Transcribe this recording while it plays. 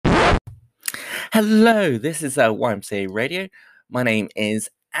Hello, this is YMCA Radio. My name is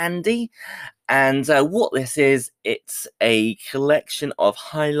Andy, and what this is, it's a collection of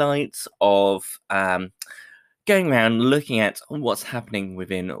highlights of going around looking at what's happening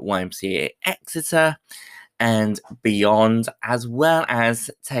within YMCA Exeter and beyond, as well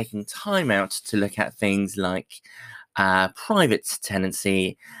as taking time out to look at things like private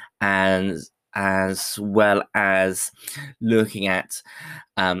tenancy and as well as looking at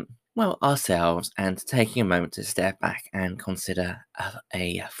ourselves and taking a moment to step back and consider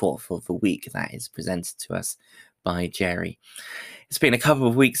a thought for the week that is presented to us by Jerry. It's been a couple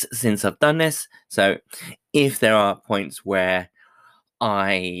of weeks since I've done this, so if there are points where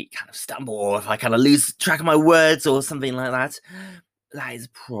I kind of stumble or if I kind of lose track of my words or something like that, that is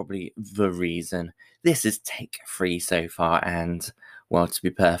probably the reason. This is take 3 so far, and, well, to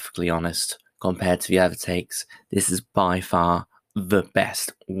be perfectly honest, compared to the other takes, this is by far the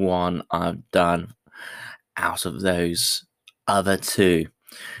best one I've done out of those other 2.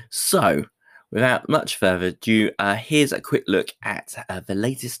 So, without much further ado, here's a quick look at the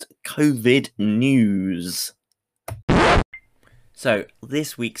latest COVID news. So,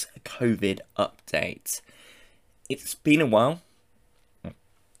 this week's COVID update. It's been a while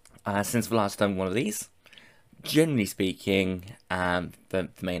since the last done one of these. Generally speaking, the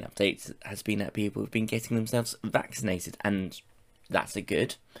main update has been that people have been getting themselves vaccinated, and that's a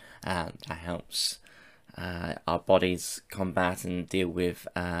good. That helps our bodies combat and deal with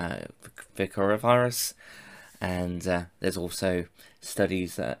the coronavirus. And there's also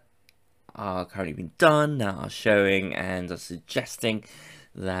studies that are currently being done that are showing and are suggesting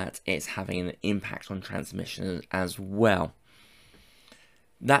that it's having an impact on transmission as well.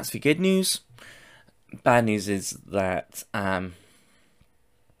 That's the good news. Bad news is that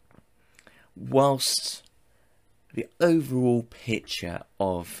whilst the overall picture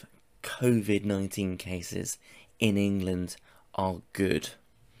of COVID-19 cases in England are good,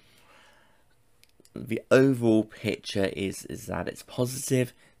 the overall picture is that it's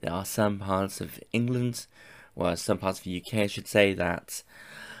positive. There are some parts of England, well, some parts of the UK, I should say, that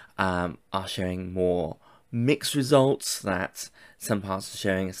are showing more mixed results, that some parts are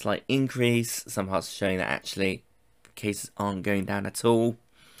showing a slight increase, some parts are showing that actually cases aren't going down at all.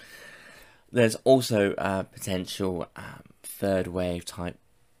 There's also potential third wave type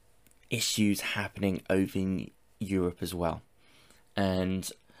issues happening over in Europe as well.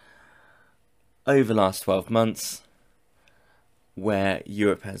 And over the last 12 months, where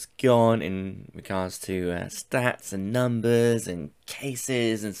Europe has gone in regards to stats and numbers and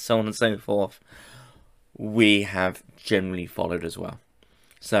cases and so on and so forth, we have generally followed as well.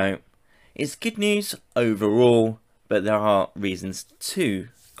 So it's good news overall, but there are reasons to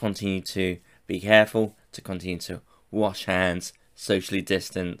continue to be careful, to continue to wash hands, socially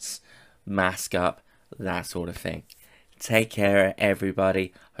distance, mask up, that sort of thing. Take care,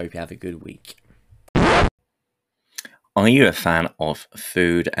 everybody. Hope you have a good week. Are you a fan of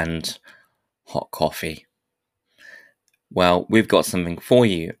food and hot coffee? Well, we've got something for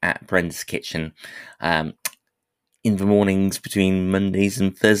you at Brendas Kitchen in the mornings between Mondays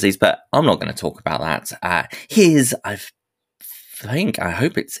and Thursdays, but I'm not going to talk about that. I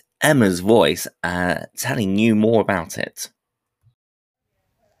hope it's Emma's voice telling you more about it.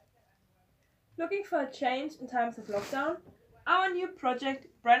 Looking for a change in times of lockdown? Our new project,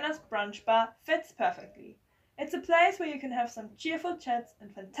 Brendas Brunch Bar, fits perfectly. It's a place where you can have some cheerful chats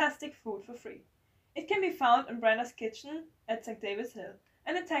and fantastic food for free. It can be found in Brendas Kitchen at St. David's Hill,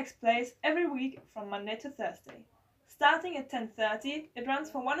 and it takes place every week from Monday to Thursday. Starting at 10:30, it runs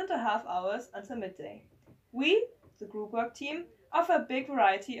for 1.5 hours until midday. We, the group work team, offer a big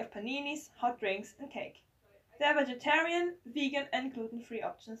variety of paninis, hot drinks, and cake. There are vegetarian, vegan, and gluten-free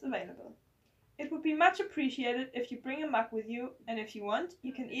options available. It would be much appreciated if you bring a mug with you, and if you want,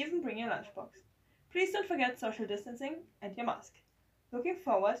 you can even bring your lunchbox. Please don't forget social distancing and your mask. Looking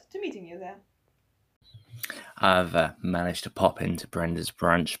forward to meeting you there. I've managed to pop into Brenda's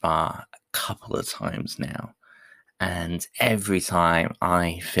Brunch Bar a couple of times now, and every time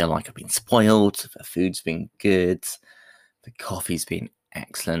I feel like I've been spoiled. The food's been good, the coffee's been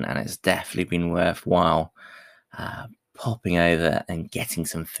excellent, and it's definitely been worthwhile popping over and getting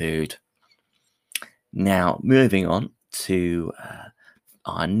some food. Now, moving on to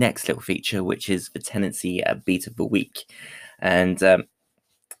our next little feature, which is the tenancy beat of the week. And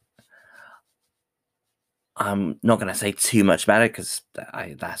I'm not going to say too much about it because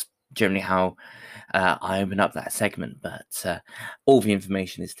that's generally how I open up that segment. But all the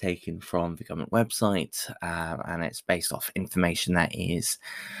information is taken from the government website, and it's based off information that is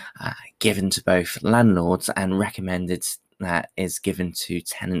given to both landlords and recommended that is given to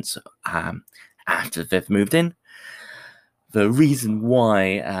tenants after they've moved in. The reason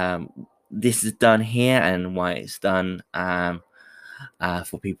why this is done here and why it's done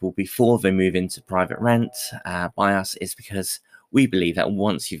for people before they move into private rent by us is because we believe that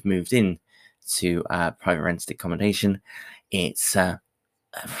once you've moved in to private rented accommodation, it's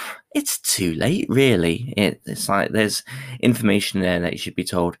too late, really. It's like there's information there that you should be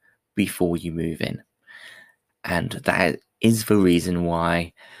told before you move in, and that is the reason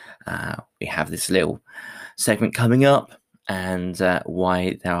why we have this little segment coming up, and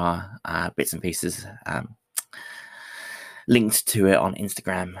why there are bits and pieces linked to it on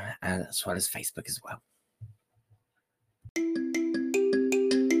Instagram as well as Facebook as well.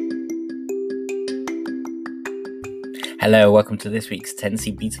 Hello, welcome to this week's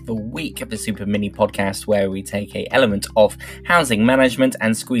Tenancy Beat of the Week, the super mini podcast where we take an element of housing management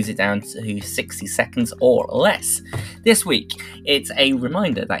and squeeze it down to 60 seconds or less. This week, it's a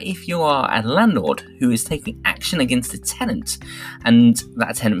reminder that if you are a landlord who is taking action against a tenant and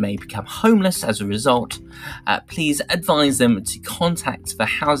that tenant may become homeless as a result, please advise them to contact the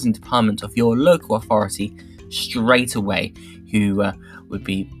housing department of your local authority straight away, who would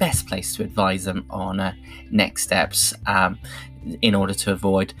be best placed to advise them on next steps in order to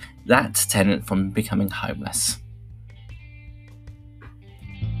avoid that tenant from becoming homeless.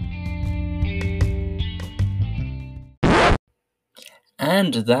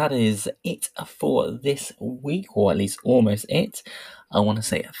 And that is it for this week, or at least almost it. I want to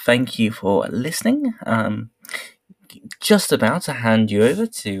say thank you for listening. Just about to hand you over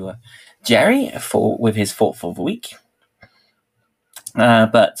to Jerry with his thought for the week.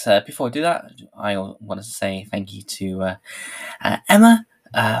 But before I do that, I wanted to say thank you to Emma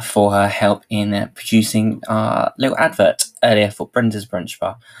for her help in producing our little advert earlier for Brendas Brunch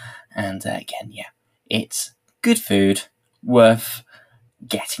Bar. And again, yeah, it's good food worth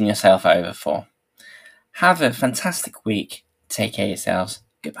getting yourself over for. Have a fantastic week. Take care of yourselves.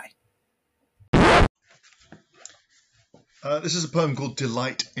 Goodbye. This is a poem called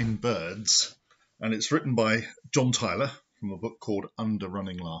Delight in Birds, and it's written by John Tyler from a book called Under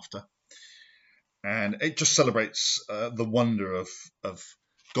Running Laughter. And it just celebrates the wonder of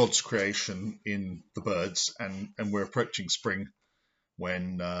God's creation in the birds. And we're approaching spring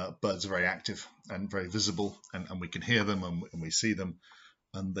when birds are very active and very visible, and we can hear them and we see them,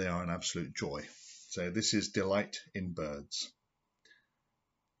 and they are an absolute joy. So this is Delight in Birds.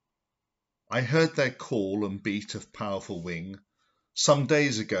 I heard their call and beat of powerful wing some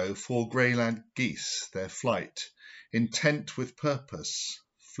days ago, 4 greylag geese, their flight, intent with purpose,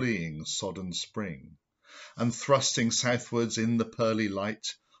 fleeing sodden spring, and thrusting southwards in the pearly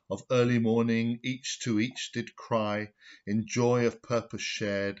light of early morning, each to each did cry, in joy of purpose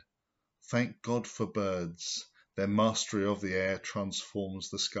shared, thank God for birds, their mastery of the air transforms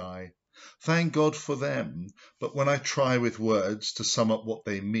the sky. Thank God for them, but when I try with words to sum up what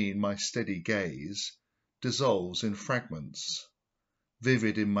they mean, my steady gaze dissolves in fragments,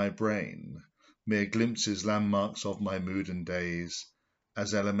 vivid in my brain, mere glimpses, landmarks of my mood and days,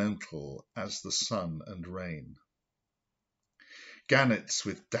 as elemental as the sun and rain. Gannets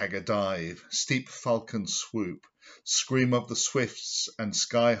with dagger dive, steep falcon swoop, scream of the swifts and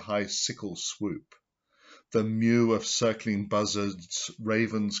sky-high sickle swoop. The mew of circling buzzards,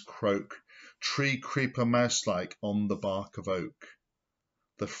 ravens croak, tree creeper mouse-like on the bark of oak.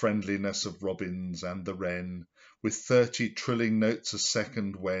 The friendliness of robins and the wren, with 30 trilling notes a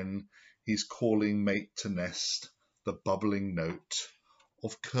second when he's calling mate to nest, the bubbling note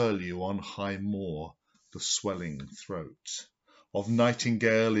of curlew on high moor, the swelling throat of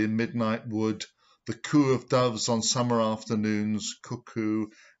nightingale in midnight wood, the coo of doves on summer afternoons, cuckoo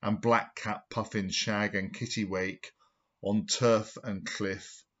and black-cap puffin shag and kittiwake, on turf and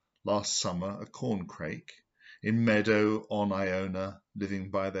cliff, last summer a corncrake, in meadow on Iona, living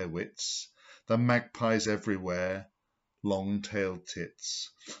by their wits, the magpies everywhere, long-tailed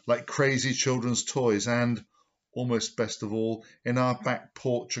tits, like crazy children's toys, and, almost best of all, in our back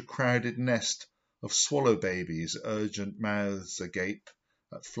porch a crowded nest of swallow babies, urgent mouths agape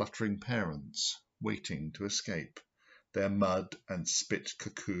at fluttering parents, waiting to escape their mud and spit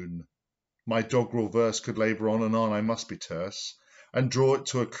cocoon. My doggerel verse could labour on and on, I must be terse, and draw it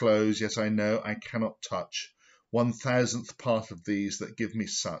to a close, yet I know I cannot touch 1,000th part of these that give me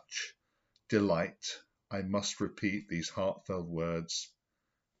such delight. I must repeat these heartfelt words.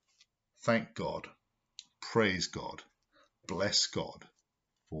 Thank God, praise God, bless God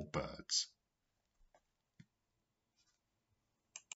for birds.